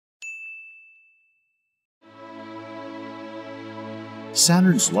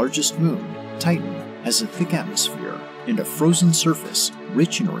Saturn's largest moon, Titan, has a thick atmosphere and a frozen surface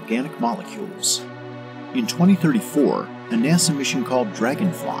rich in organic molecules. In 2034, a NASA mission called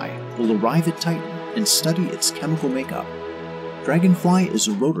Dragonfly will arrive at Titan and study its chemical makeup. Dragonfly is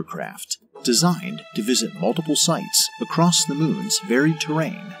a rotorcraft designed to visit multiple sites across the moon's varied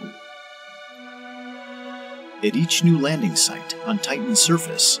terrain. At each new landing site on Titan's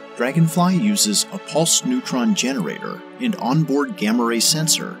surface, Dragonfly uses a pulsed neutron generator and onboard gamma-ray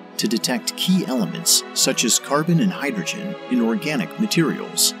sensor to detect key elements such as carbon and hydrogen in organic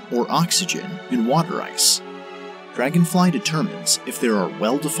materials or oxygen in water ice. Dragonfly determines if there are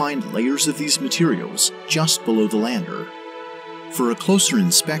well-defined layers of these materials just below the lander. For a closer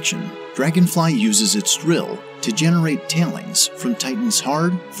inspection, Dragonfly uses its drill to generate tailings from Titan's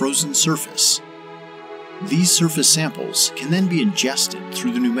hard, frozen surface. These surface samples can then be ingested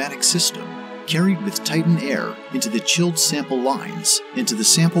through the pneumatic system, carried with Titan air into the chilled sample lines into the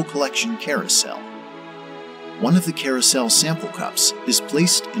sample collection carousel. One of the carousel sample cups is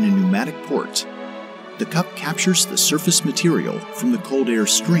placed in a pneumatic port. The cup captures the surface material from the cold air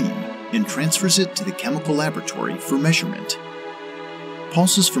stream and transfers it to the chemical laboratory for measurement.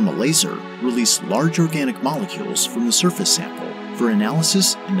 Pulses from a laser release large organic molecules from the surface sample for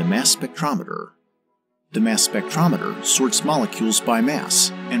analysis in the mass spectrometer. The mass spectrometer sorts molecules by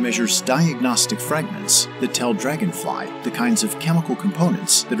mass and measures diagnostic fragments that tell Dragonfly the kinds of chemical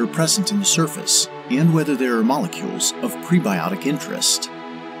components that are present in the surface and whether there are molecules of prebiotic interest.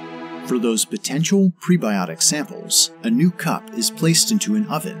 For those potential prebiotic samples, a new cup is placed into an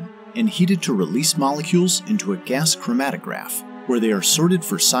oven and heated to release molecules into a gas chromatograph, where they are sorted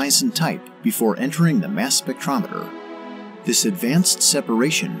for size and type before entering the mass spectrometer. This advanced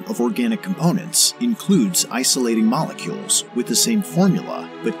separation of organic components includes isolating molecules with the same formula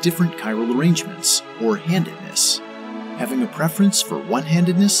but different chiral arrangements, or handedness. Having a preference for one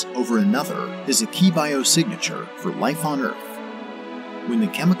handedness over another is a key biosignature for life on Earth. When the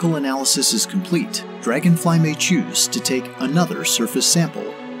chemical analysis is complete, Dragonfly may choose to take another surface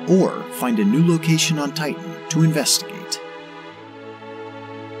sample or find a new location on Titan to investigate.